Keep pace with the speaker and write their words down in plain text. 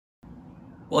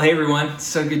Well, hey everyone,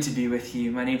 so good to be with you.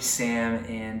 My name's Sam,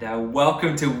 and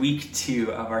welcome to week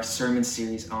 2 of our sermon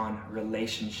series on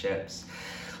relationships.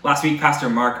 Last week, Pastor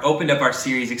Mark opened up our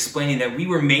series explaining that we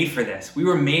were made for this. We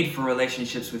were made for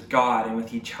relationships with God and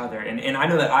with each other. And I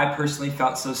know that I personally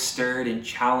felt so stirred and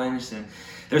challenged, and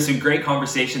there was some great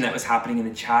conversation that was happening in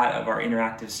the chat of our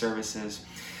interactive services.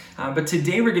 But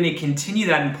today we're going to continue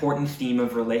that important theme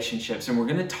of relationships, and we're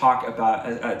going to talk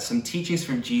about some teachings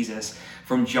from Jesus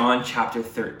from John chapter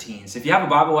 13. So if you have a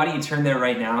Bible, why don't you turn there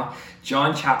right now?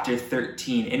 John chapter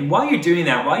 13. And while you're doing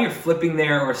that, while you're flipping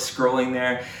there or scrolling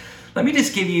there, let me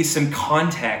just give you some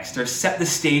context or set the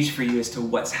stage for you as to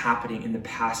what's happening in the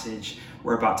passage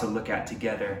we're about to look at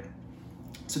together.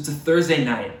 So it's a Thursday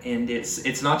night, and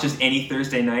it's not just any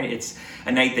Thursday night. It's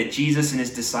a night that Jesus and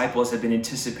his disciples have been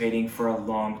anticipating for a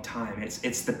long time.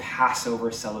 It's the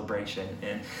Passover celebration,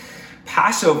 and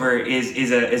Passover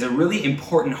is a really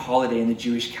important holiday in the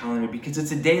Jewish calendar because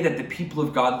it's a day that the people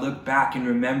of God look back and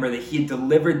remember that he had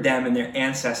delivered them and their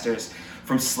ancestors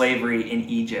from slavery in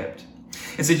Egypt.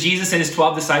 And so Jesus and his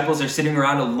 12 disciples are sitting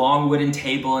around a long wooden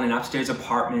table in an upstairs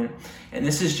apartment. And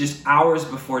this is just hours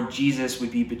before Jesus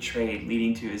would be betrayed,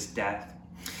 leading to his death.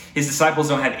 His disciples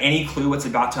don't have any clue what's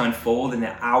about to unfold in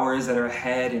the hours that are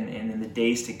ahead and in the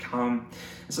days to come.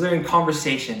 And so they're in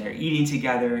conversation, they're eating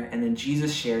together, and then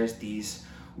Jesus shares these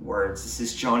words. This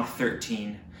is John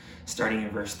 13, starting in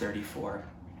verse 34.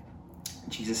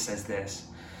 Jesus says this,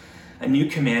 "A new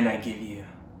command I give you,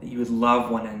 that you would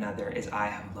love one another as I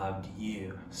have loved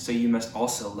you. So you must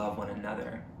also love one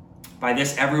another. By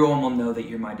this, everyone will know that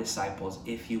you're my disciples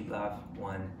if you love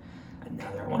one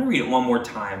another." I want to read it one more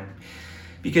time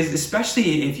because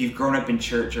especially if you've grown up in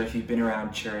church or if you've been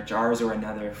around church, ours or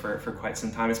another, for quite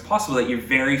some time, it's possible that you're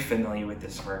very familiar with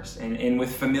this verse. And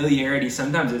with familiarity,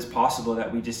 sometimes it's possible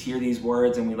that we just hear these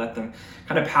words and we let them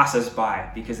kind of pass us by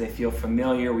because they feel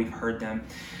familiar, we've heard them.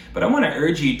 But I want to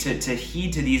urge you to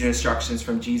heed to these instructions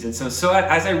from Jesus. So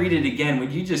as I read it again,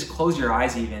 would you just close your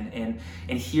eyes even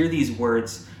and hear these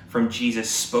words from Jesus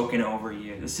spoken over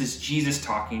you? This is Jesus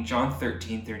talking, John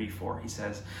 13:34. He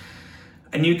says,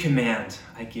 "A new command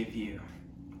I give you,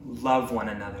 love one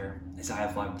another as I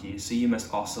have loved you, so you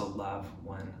must also love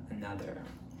one another.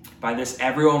 By this,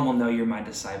 everyone will know you're my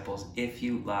disciples if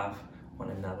you love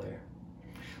one another."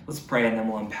 Let's pray and then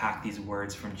we'll unpack these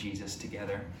words from Jesus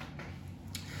together.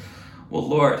 Well,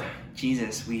 Lord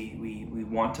Jesus, we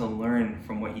want to learn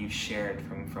from what you've shared,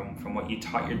 from what you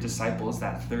taught your disciples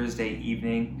that Thursday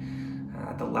evening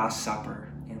at the Last Supper.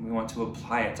 And we want to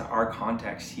apply it to our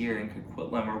context here in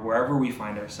Coquitlam or wherever we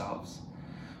find ourselves.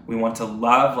 We want to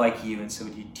love like you, and so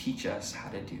would you teach us how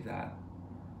to do that?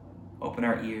 Open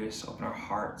our ears, open our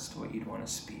hearts to what you'd want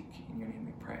to speak. In your name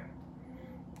we pray.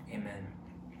 Amen.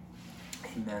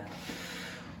 Amen.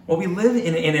 Well, we live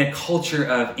in a culture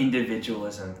of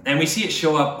individualism, and we see it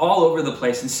show up all over the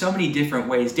place in so many different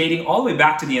ways, dating all the way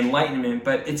back to the Enlightenment,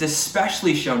 but it's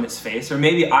especially shown its face, or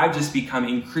maybe I've just become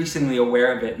increasingly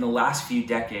aware of it in the last few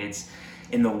decades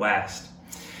in the West.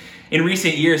 In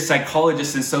recent years,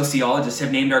 psychologists and sociologists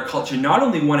have named our culture not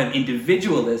only one of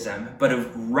individualism, but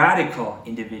of radical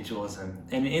individualism.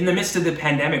 And in the midst of the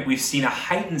pandemic, we've seen a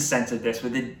heightened sense of this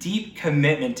with a deep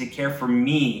commitment to care for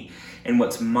me and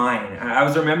what's mine. I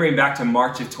was remembering back to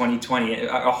March of 2020,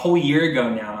 a whole year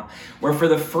ago now, where for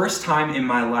the first time in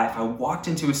my life, I walked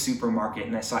into a supermarket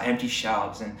and I saw empty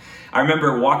shelves. And I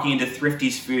remember walking into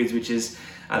Thrifty's Foods, which is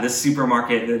the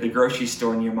supermarket, the grocery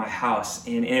store near my house.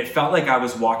 And it felt like I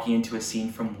was walking into a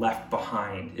scene from Left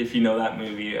Behind, if you know that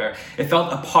movie. Or it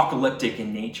felt apocalyptic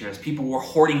in nature as people were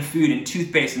hoarding food and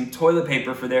toothpaste and toilet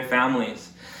paper for their families.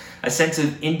 A sense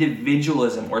of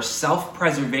individualism or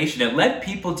self-preservation. It led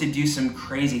people to do some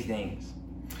crazy things.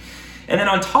 And then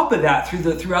on top of that,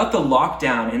 throughout the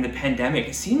lockdown and the pandemic,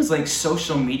 it seems like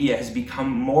social media has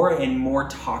become more and more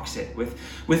toxic with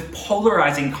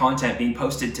polarizing content being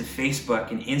posted to Facebook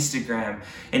and Instagram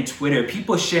and Twitter.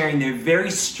 People sharing their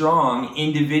very strong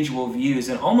individual views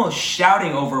and almost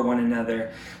shouting over one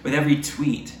another with every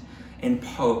tweet and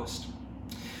post.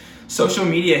 Social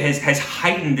media has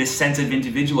heightened this sense of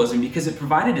individualism because it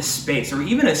provided a space or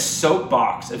even a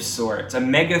soapbox of sorts, a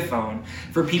megaphone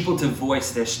for people to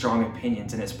voice their strong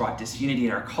opinions. And it's brought disunity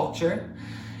in our culture.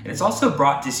 And it's also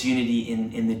brought disunity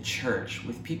in the church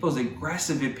with people's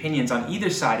aggressive opinions on either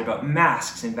side about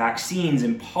masks and vaccines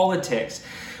and politics,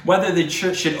 whether the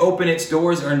church should open its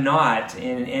doors or not.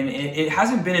 And it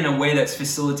hasn't been in a way that's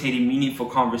facilitating meaningful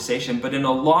conversation, but in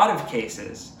a lot of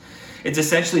cases, It's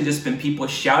essentially just been people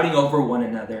shouting over one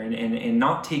another and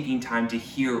not taking time to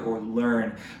hear or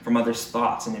learn from others'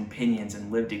 thoughts and opinions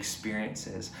and lived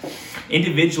experiences.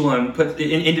 Individualism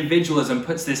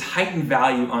puts this heightened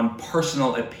value on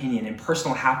personal opinion and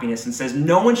personal happiness and says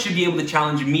no one should be able to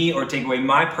challenge me or take away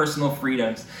my personal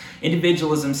freedoms.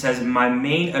 Individualism says my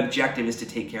main objective is to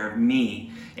take care of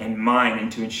me and mine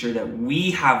and to ensure that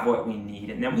we have what we need.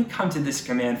 And then we come to this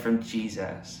command from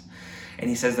Jesus. And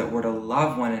he says that we're to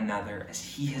love one another as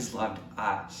he has loved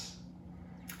us.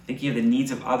 Thinking of the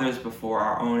needs of others before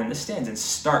our own. And this stands in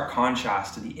stark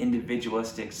contrast to the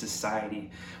individualistic society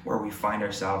where we find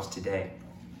ourselves today.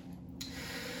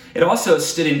 It also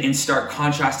stood in stark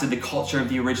contrast to the culture of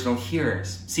the original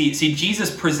hearers. See,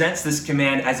 Jesus presents this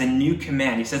command as a new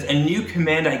command. He says, a new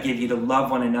command I give you, to love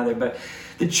one another. But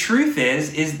the truth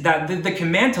is that the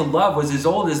command to love was as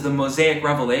old as the Mosaic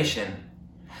revelation.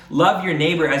 Love your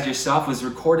neighbor as yourself was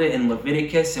recorded in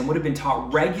Leviticus and would have been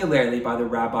taught regularly by the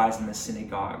rabbis in the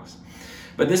synagogues.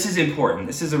 But this is important.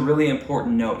 This is a really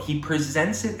important note. He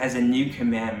presents it as a new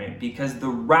commandment because the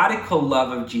radical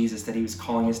love of Jesus that he was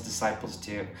calling his disciples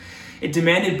to, it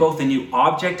demanded both a new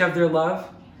object of their love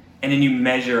and a new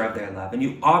measure of their love. A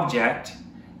new object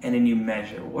and a new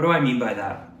measure. What do I mean by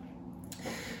that?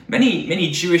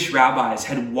 Many Jewish rabbis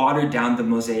had watered down the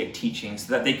Mosaic teachings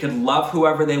so that they could love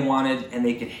whoever they wanted and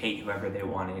they could hate whoever they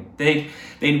wanted.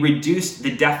 They'd reduced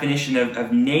the definition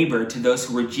of neighbor to those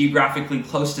who were geographically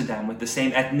close to them with the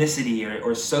same ethnicity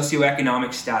or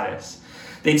socioeconomic status.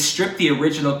 They'd stripped the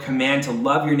original command to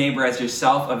love your neighbor as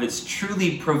yourself of its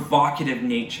truly provocative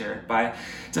nature by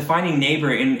defining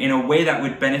neighbor in a way that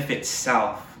would benefit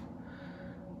self.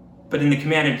 But in the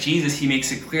command of Jesus, he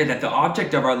makes it clear that the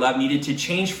object of our love needed to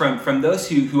change from those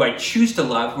who I choose to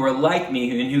love, who are like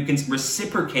me, and who can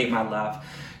reciprocate my love,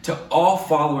 to all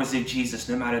followers of Jesus,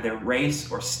 no matter their race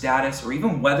or status, or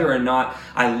even whether or not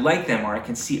I like them or I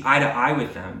can see eye to eye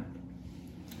with them.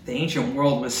 The ancient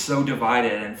world was so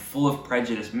divided and full of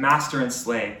prejudice, master and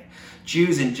slave,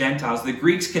 Jews and Gentiles. The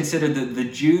Greeks considered the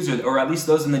Jews, or at least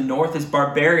those in the north, as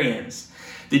barbarians.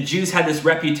 The Jews had this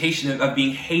reputation of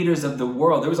being haters of the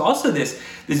world. There was also this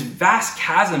vast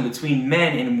chasm between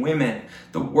men and women.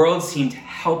 The world seemed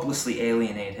helplessly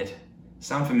alienated.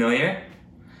 Sound familiar?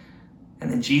 And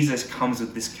then Jesus comes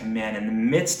with this command in the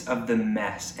midst of the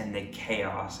mess and the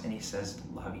chaos, and he says,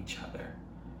 love each other.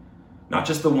 Not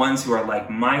just the ones who are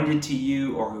like-minded to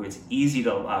you or who it's easy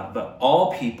to love, but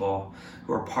all people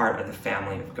who are part of the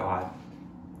family of God.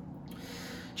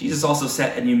 Jesus also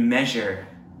set a new measure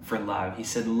for love. He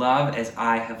said, love as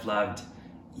I have loved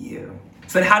you.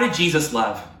 So then how did Jesus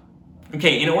love?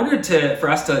 Okay, in order for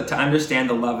us to understand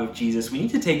the love of Jesus, we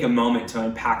need to take a moment to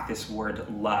unpack this word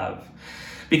love.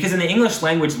 Because in the English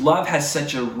language, love has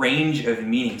such a range of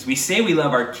meanings. We say we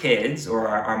love our kids or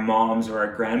our moms or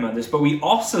our grandmothers, but we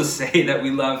also say that we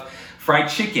love fried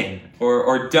chicken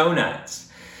or donuts.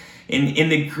 In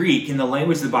the Greek, in the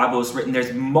language the Bible is written,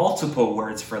 there's multiple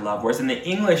words for love, whereas in the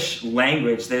English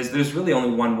language, there's really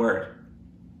only one word.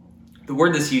 The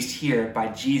word that's used here by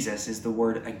Jesus is the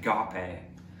word agape,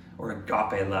 or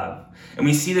agape love. And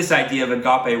we see this idea of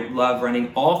agape love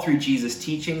running all through Jesus'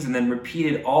 teachings and then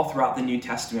repeated all throughout the New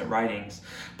Testament writings.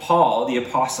 Paul, the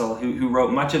apostle who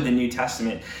wrote much of the New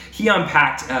Testament, he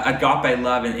unpacked agape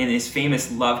love in his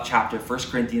famous love chapter, 1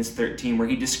 Corinthians 13, where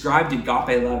he described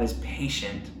agape love as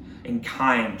patient and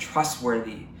kind,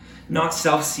 trustworthy, not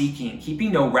self-seeking,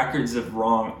 keeping no records of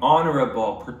wrong,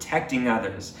 honorable, protecting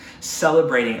others,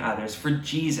 celebrating others. For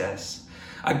Jesus,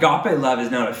 agape love is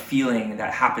not a feeling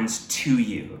that happens to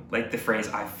you, like the phrase,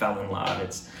 I fell in love.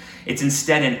 It's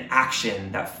instead an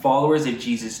action that followers of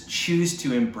Jesus choose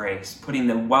to embrace, putting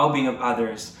the well-being of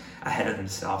others ahead of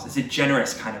themselves. It's a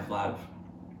generous kind of love.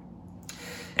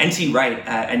 N.T. Wright,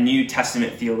 a New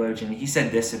Testament theologian, he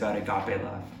said this about agape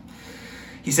love.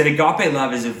 He said, agape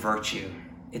love is a virtue.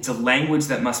 It's a language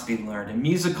that must be learned, a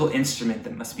musical instrument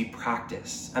that must be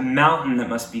practiced, a mountain that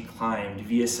must be climbed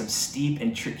via some steep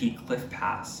and tricky cliff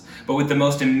paths, but with the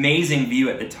most amazing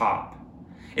view at the top.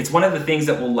 It's one of the things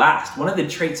that will last, one of the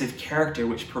traits of character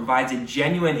which provides a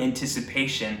genuine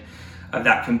anticipation of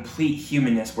that complete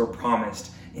humanness we're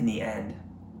promised in the end.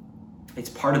 It's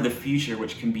part of the future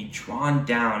which can be drawn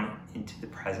down into the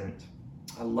present.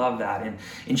 I love that. And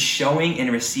in showing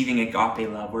and receiving agape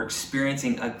love, we're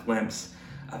experiencing a glimpse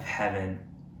of heaven.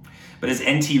 But as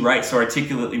N.T. Wright so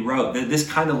articulately wrote, this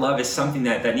kind of love is something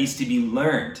that needs to be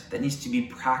learned, that needs to be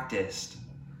practiced.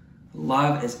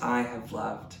 Love as I have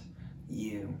loved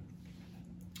you.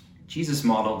 Jesus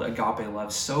modeled agape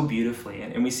love so beautifully,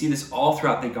 and we see this all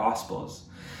throughout the Gospels.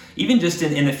 Even just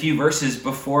in the few verses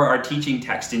before our teaching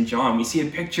text in John, we see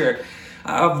a picture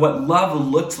of what love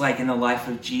looked like in the life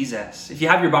of Jesus. If you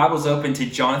have your Bibles open to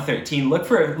John 13,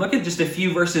 look at just a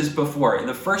few verses before,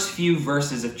 the first few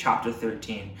verses of chapter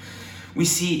 13. We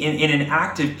see in an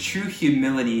act of true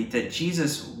humility that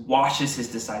Jesus washes his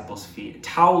disciples' feet, a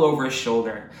towel over his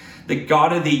shoulder, the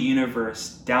God of the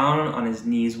universe down on his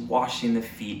knees washing the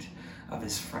feet of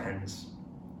his friends.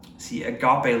 See,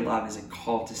 agape love is a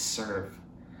call to serve,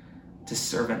 to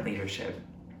servant leadership.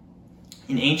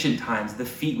 In ancient times, the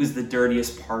feet was the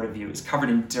dirtiest part of you. It was covered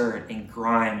in dirt and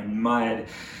grime and mud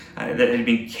that had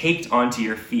been caked onto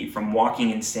your feet from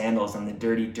walking in sandals on the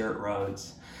dirty dirt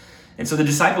roads. And so the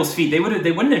disciples' feet, they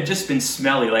wouldn't have just been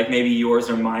smelly like maybe yours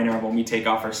or mine are when we take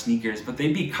off our sneakers, but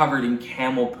they'd be covered in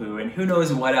camel poo and who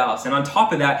knows what else. And on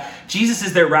top of that, Jesus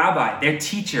is their rabbi, their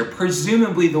teacher,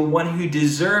 presumably the one who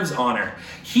deserves honor.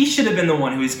 He should have been the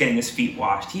one who was getting his feet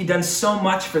washed. He had done so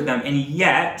much for them, and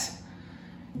yet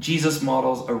Jesus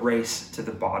models a race to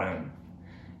the bottom.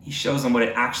 He shows them what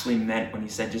it actually meant when he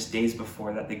said just days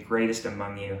before that the greatest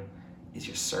among you is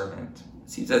your servant.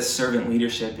 See, that servant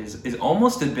leadership is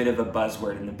almost a bit of a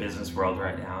buzzword in the business world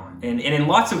right now. And in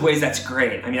lots of ways, that's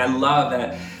great. I mean, I love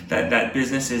that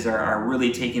businesses are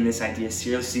really taking this idea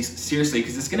seriously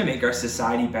because it's going to make our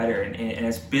society better. And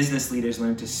as business leaders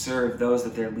learn to serve those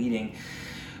that they're leading.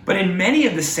 But in many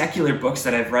of the secular books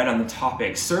that I've read on the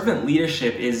topic, servant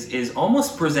leadership is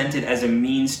almost presented as a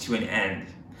means to an end.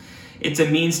 It's a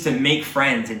means to make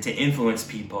friends and to influence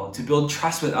people, to build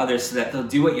trust with others so that they'll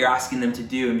do what you're asking them to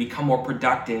do and become more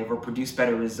productive or produce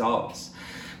better results.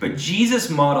 But Jesus'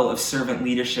 model of servant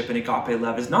leadership and agape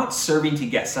love is not serving to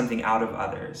get something out of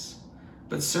others,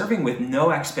 but serving with no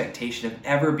expectation of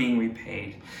ever being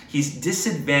repaid. He's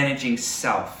disadvantaging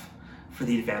self for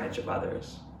the advantage of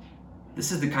others.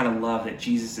 This is the kind of love that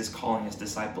Jesus is calling his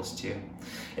disciples to.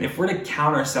 And if we're to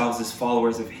count ourselves as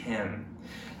followers of him,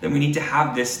 then we need to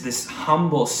have this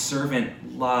humble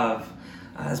servant love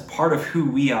as part of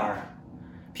who we are.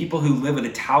 People who live with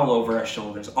a towel over our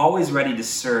shoulders, always ready to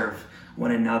serve one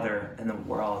another and the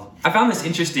world. I found this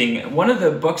interesting. One of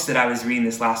the books that I was reading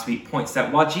this last week points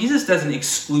that while Jesus doesn't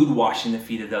exclude washing the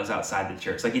feet of those outside the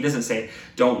church, like he doesn't say,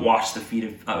 don't wash the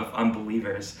feet of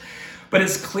unbelievers, but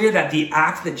it's clear that the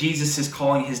act that Jesus is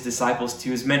calling his disciples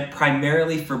to is meant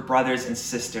primarily for brothers and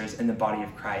sisters in the body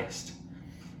of Christ.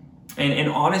 And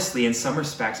honestly, in some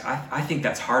respects, I think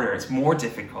that's harder. It's more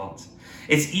difficult.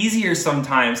 It's easier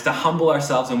sometimes to humble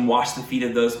ourselves and wash the feet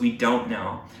of those we don't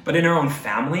know. But in our own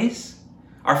families,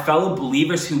 our fellow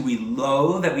believers who we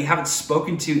loathe, that we haven't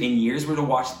spoken to in years, we're to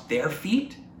wash their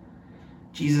feet.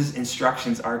 Jesus'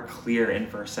 instructions are clear in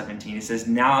verse 17. He says,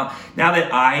 now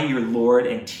that I, your Lord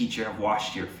and teacher, have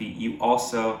washed your feet, you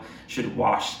also should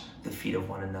wash the feet of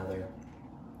one another.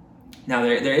 Now,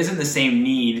 there isn't the same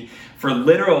need for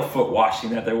literal foot washing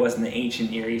that there was in the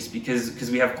ancient Near East because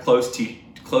we have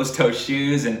closed-toe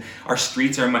shoes and our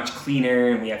streets are much cleaner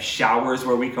and we have showers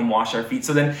where we can wash our feet.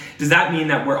 So then, does that mean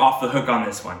that we're off the hook on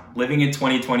this one? Living in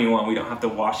 2021, we don't have to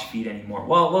wash feet anymore.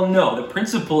 Well, no, the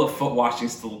principle of foot washing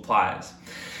still applies.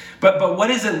 But what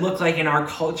does it look like in our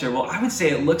culture? Well, I would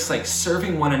say it looks like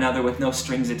serving one another with no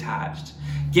strings attached.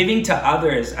 Giving to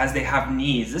others as they have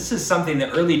needs. This is something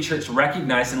the early church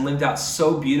recognized and lived out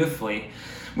so beautifully.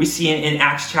 We see in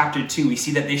Acts chapter 2, we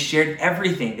see that they shared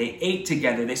everything. They ate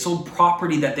together. They sold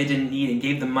property that they didn't need and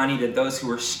gave the money to those who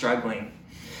were struggling.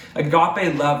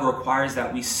 Agape love requires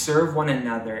that we serve one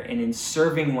another, and in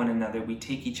serving one another, we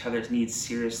take each other's needs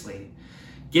seriously,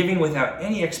 giving without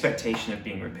any expectation of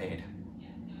being repaid.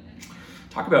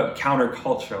 Talk about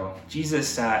countercultural.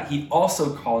 Jesus, he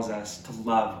also calls us to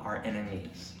love our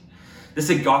enemies. This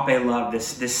agape love,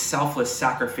 this selfless,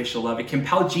 sacrificial love, it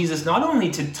compelled Jesus not only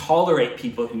to tolerate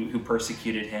people who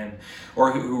persecuted him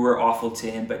or who were awful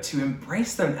to him, but to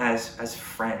embrace them as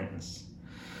friends.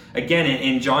 Again,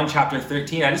 in John chapter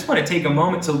 13, I just want to take a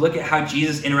moment to look at how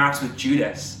Jesus interacts with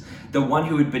Judas, the one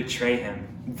who would betray him.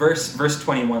 Verse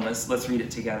 21, let's read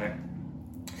it together.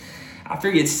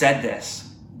 After he had said this,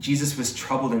 Jesus was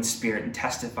troubled in spirit and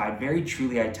testified, "Very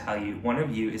truly I tell you, one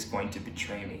of you is going to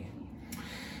betray me."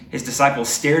 His disciples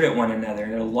stared at one another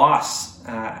and at a loss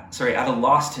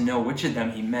to know which of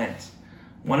them he meant.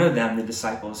 One of them, the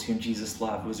disciples whom Jesus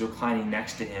loved, was reclining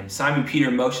next to him. Simon Peter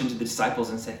motioned to the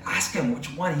disciples and said, "Ask him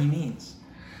which one he means."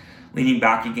 Leaning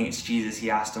back against Jesus,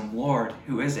 he asked him, "Lord,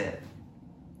 who is it?"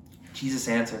 Jesus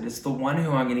answered, "It's the one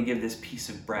whom I'm going to give this piece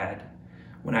of bread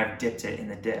when I've dipped it in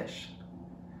the dish."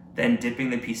 Then, dipping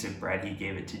the piece of bread, he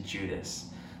gave it to Judas,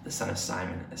 the son of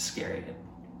Simon Iscariot.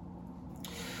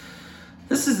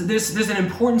 There's an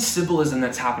important symbolism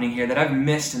that's happening here that I've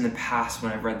missed in the past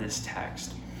when I've read this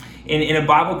text. In a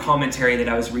Bible commentary that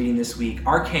I was reading this week,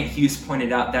 R. Kent Hughes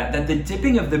pointed out that the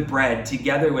dipping of the bread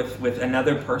together with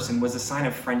another person was a sign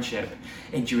of friendship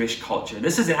in Jewish culture.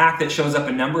 This is an act that shows up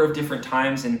a number of different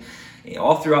times and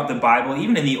all throughout the Bible.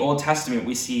 Even in the Old Testament,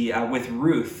 we see with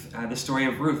Ruth, the story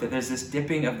of Ruth, that there's this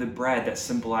dipping of the bread that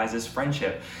symbolizes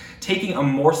friendship. Taking a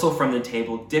morsel from the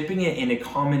table, dipping it in a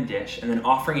common dish, and then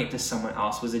offering it to someone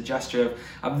else was a gesture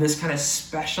of this kind of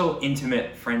special,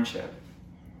 intimate friendship.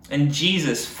 And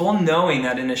Jesus, full knowing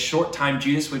that in a short time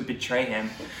Judas would betray him,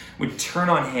 would turn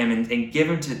on him and give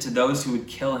him to those who would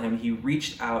kill him, he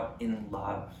reached out in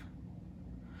love.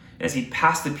 And as he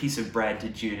passed the piece of bread to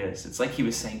Judas, it's like he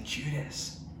was saying,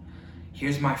 Judas,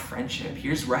 here's my friendship,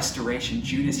 here's restoration.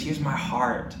 Judas, here's my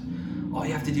heart. All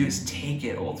you have to do is take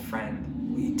it, old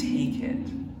friend. Will you take it?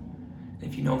 And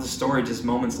if you know the story, just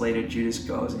moments later, Judas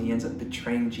goes and he ends up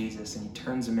betraying Jesus and he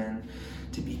turns him in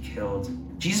to be killed.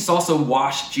 Jesus also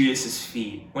washed Judas's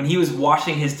feet. When he was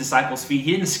washing his disciples' feet,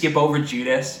 he didn't skip over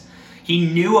Judas. He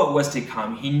knew what was to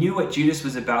come. He knew what Judas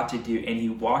was about to do, and he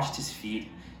washed his feet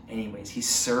anyways. He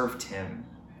served him.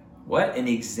 What an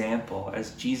example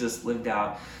as Jesus lived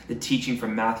out the teaching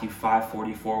from Matthew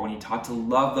 5:44 when he taught to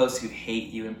love those who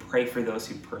hate you and pray for those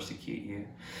who persecute you.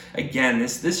 Again,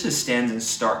 this just stands in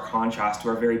stark contrast to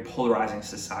our very polarizing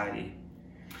society.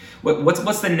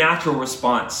 What's the natural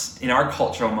response in our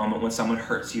cultural moment when someone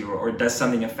hurts you or does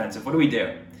something offensive? What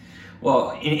do?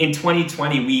 Well, in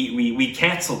 2020, we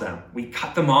cancel them, we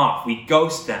cut them off, we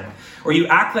ghost them, or you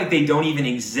act like they don't even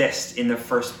exist in the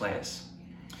first place.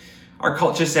 Our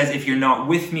culture says, if you're not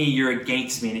with me, you're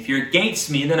against me. And if you're against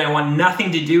me, then I want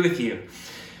nothing to do with you.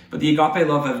 But the agape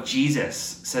love of Jesus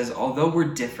says, although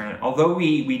we're different, although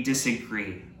we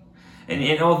disagree,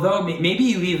 and although maybe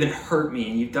you even hurt me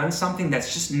and you've done something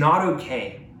that's just not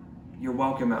okay, you're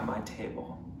welcome at my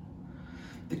table.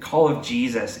 The call of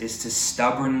Jesus is to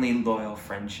stubbornly loyal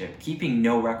friendship, keeping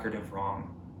no record of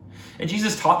wrong. And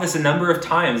Jesus taught this a number of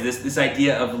times, this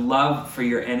idea of love for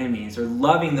your enemies or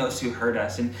loving those who hurt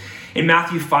us. And in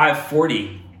Matthew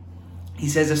 5:40, he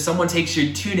says, if someone takes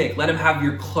your tunic, let him have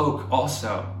your cloak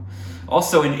also.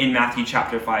 Also in Matthew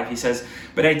chapter 5, he says,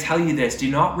 but I tell you this,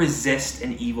 do not resist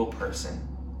an evil person.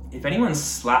 If anyone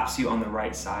slaps you on the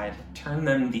right side, turn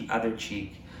them the other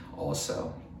cheek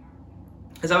also.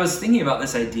 As I was thinking about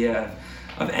this idea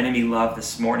of enemy love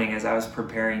this morning, as I was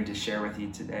preparing to share with you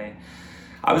today,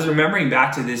 I was remembering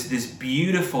back to this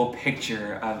beautiful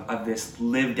picture of this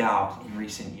lived out in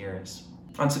recent years.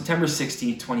 On September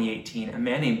 16, 2018, a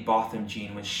man named Botham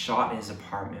Jean was shot in his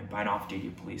apartment by an off-duty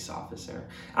police officer.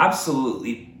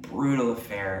 Absolutely brutal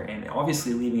affair, and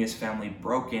obviously leaving his family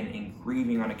broken and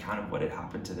grieving on account of what had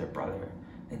happened to their brother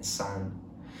and son.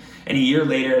 And a year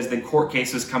later, as the court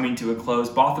case was coming to a close,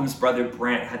 Botham's brother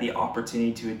Brent had the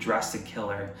opportunity to address the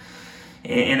killer.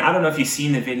 And I don't know if you've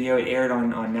seen the video. It aired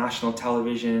on national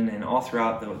television and all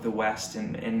throughout the West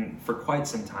and for quite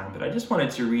some time. But I just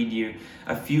wanted to read you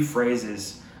a few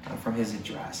phrases from his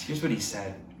address. Here's what he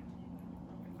said.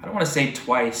 I don't want to say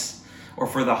twice or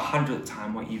for the 100th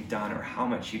time what you've done or how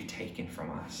much you've taken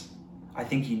from us. I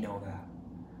think you know that.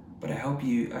 But I hope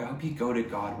you go to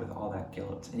God with all that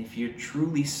guilt. And if you're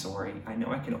truly sorry, I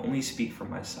know I can only speak for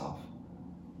myself,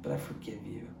 but I forgive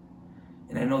you.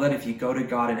 And I know that if you go to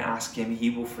God and ask him, he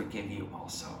will forgive you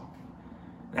also.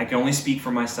 And I can only speak for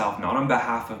myself, not on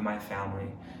behalf of my family,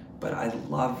 but I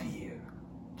love you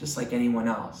just like anyone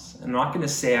else. And I'm not going to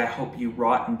say I hope you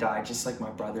rot and die just like my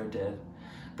brother did,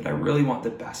 but I really want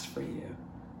the best for you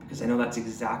because I know that's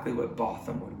exactly what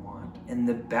Botham would want. And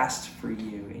the best for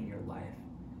you in your life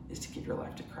is to give your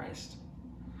life to Christ.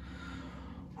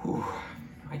 Whew.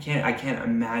 I can't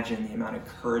imagine the amount of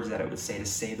courage that it would say to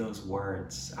say those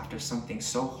words after something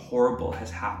so horrible has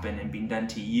happened and been done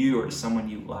to you or to someone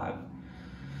you love.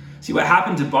 See, what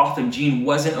happened to Botham Jean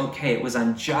wasn't okay. It was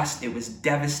unjust. It was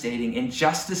devastating, and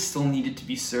justice still needed to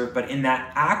be served. But in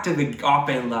that act of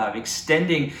agape love,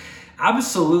 extending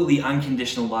absolutely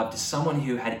unconditional love to someone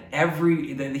who had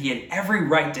every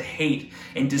right to hate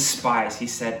and despise, he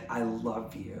said, I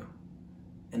love you.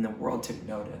 And the world took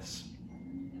notice.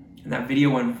 And that video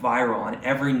went viral on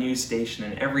every news station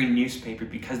and every newspaper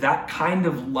because that kind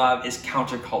of love is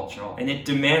countercultural and it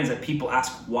demands that people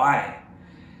ask why.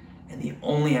 And the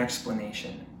only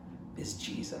explanation is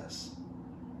Jesus.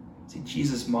 See,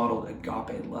 Jesus modeled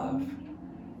agape love,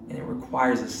 and it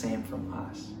requires the same from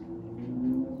us.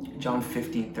 John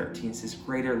 15:13 says,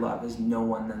 greater love is no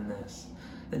one than this,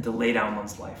 than to lay down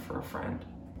one's life for a friend.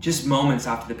 Just moments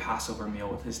after the Passover meal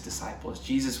with his disciples,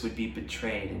 Jesus would be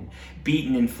betrayed and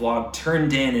beaten and flogged,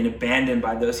 turned in and abandoned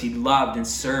by those he'd loved and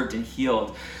served and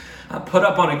healed. put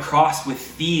up on a cross with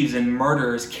thieves and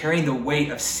murderers, carrying the weight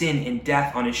of sin and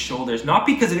death on his shoulders, not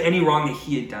because of any wrong that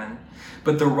he had done,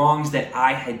 but the wrongs that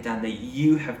I had done, that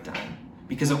you have done.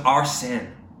 Because of our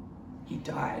sin, he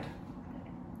died.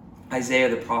 Isaiah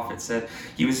the prophet said,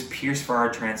 he was pierced for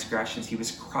our transgressions, he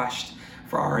was crushed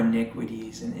for our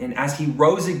iniquities. And as he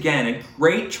rose again, a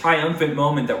great triumphant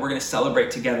moment that we're going to celebrate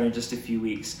together in just a few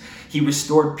weeks, he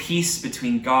restored peace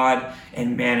between God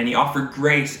and man, and he offered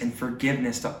grace and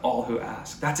forgiveness to all who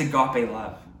ask. That's agape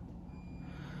love.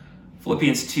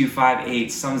 Philippians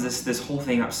 2:5-8 sums this whole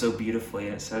thing up so beautifully.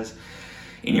 And it says,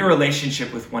 in your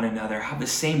relationship with one another, have the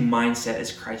same mindset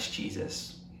as Christ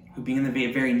Jesus, who being in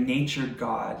the very nature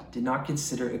God, did not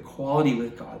consider equality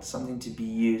with God something to be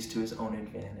used to his own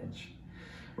advantage.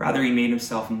 Rather, he made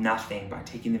himself nothing by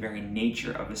taking the very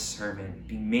nature of a servant,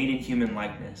 being made in human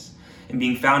likeness, and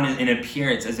being found in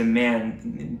appearance as a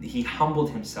man, he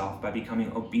humbled himself by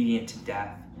becoming obedient to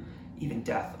death, even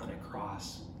death on a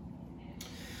cross.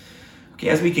 Okay,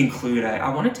 as we conclude, I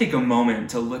want to take a moment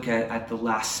to look at the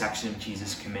last section of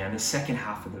Jesus' command, the second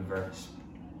half of the verse.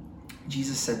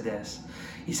 Jesus said this.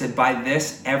 He said, by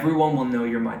this, everyone will know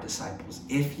you're my disciples,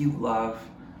 if you love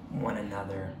one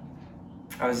another.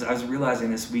 I was realizing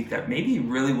this week that maybe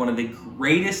really one of the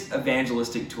greatest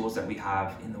evangelistic tools that we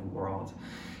have in the world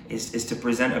is to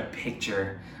present a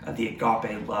picture of the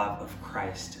agape love of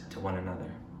Christ to one another.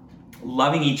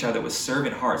 Loving each other with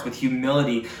servant hearts, with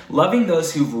humility, loving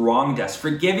those who've wronged us,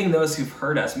 forgiving those who've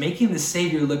hurt us, making the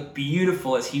Savior look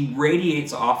beautiful as he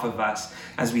radiates off of us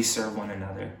as we serve one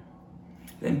another.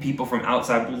 Then people from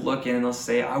outside will look in and they'll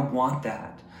say, I want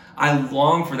that. I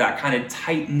long for that kind of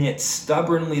tight-knit,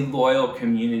 stubbornly loyal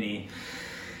community.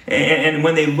 And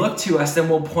when they look to us, then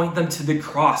we'll point them to the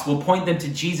cross. We'll point them to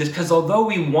Jesus, because although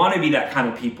we want to be that kind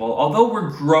of people, although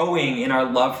we're growing in our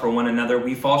love for one another,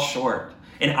 we fall short.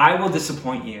 And I will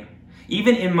disappoint you.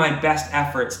 Even in my best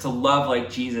efforts to love like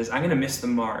Jesus, I'm going to miss the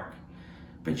mark.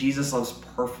 But Jesus loves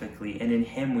perfectly, and in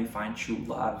him we find true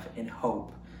love and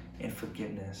hope and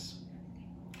forgiveness.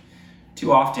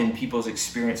 Too often, people's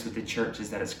experience with the church is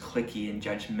that it's cliquey and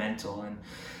judgmental,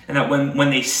 and that when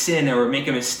they sin or make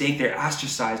a mistake, they're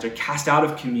ostracized or cast out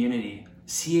of community.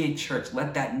 CA Church,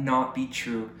 let that not be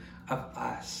true of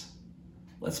us.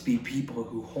 Let's be people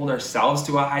who hold ourselves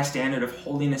to a high standard of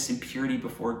holiness and purity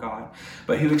before God,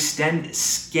 but who extend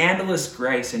scandalous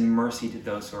grace and mercy to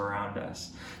those who are around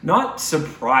us, not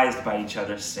surprised by each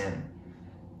other's sin.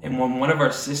 And when one of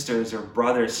our sisters or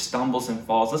brothers stumbles and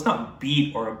falls, let's not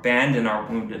beat or abandon our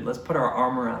wounded. Let's put our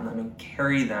arm around them and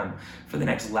carry them for the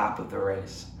next lap of the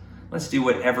race. Let's do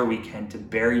whatever we can to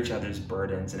bear each other's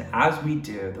burdens. And as we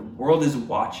do, the world is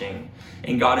watching,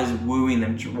 and God is wooing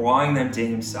them, drawing them to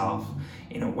himself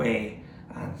in a way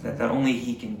that only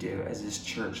he can do, as his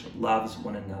church loves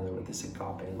one another with this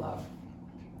agape love.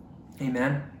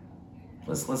 Amen?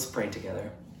 Let's pray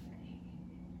together.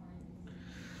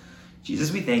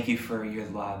 Jesus, we thank you for your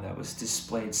love that was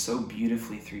displayed so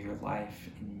beautifully through your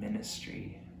life and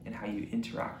ministry, and how you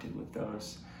interacted with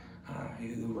those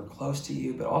who were close to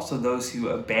you, but also those who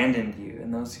abandoned you,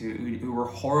 and those who were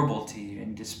horrible to you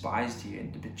and despised you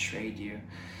and betrayed you.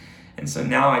 And so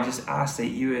now I just ask that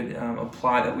you would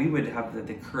that we would have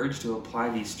the courage to apply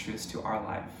these truths to our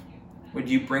life. Would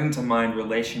you bring to mind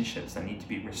relationships that need to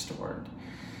be restored,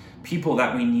 people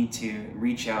that we need to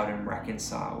reach out and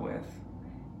reconcile with?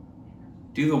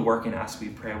 Do the work in us, we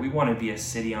pray. We want to be a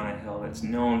city on a hill that's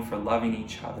known for loving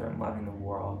each other and loving the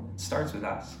world. It starts with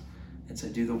us. And so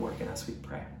do the work in us, we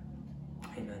pray.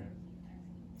 Amen.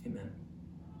 Amen.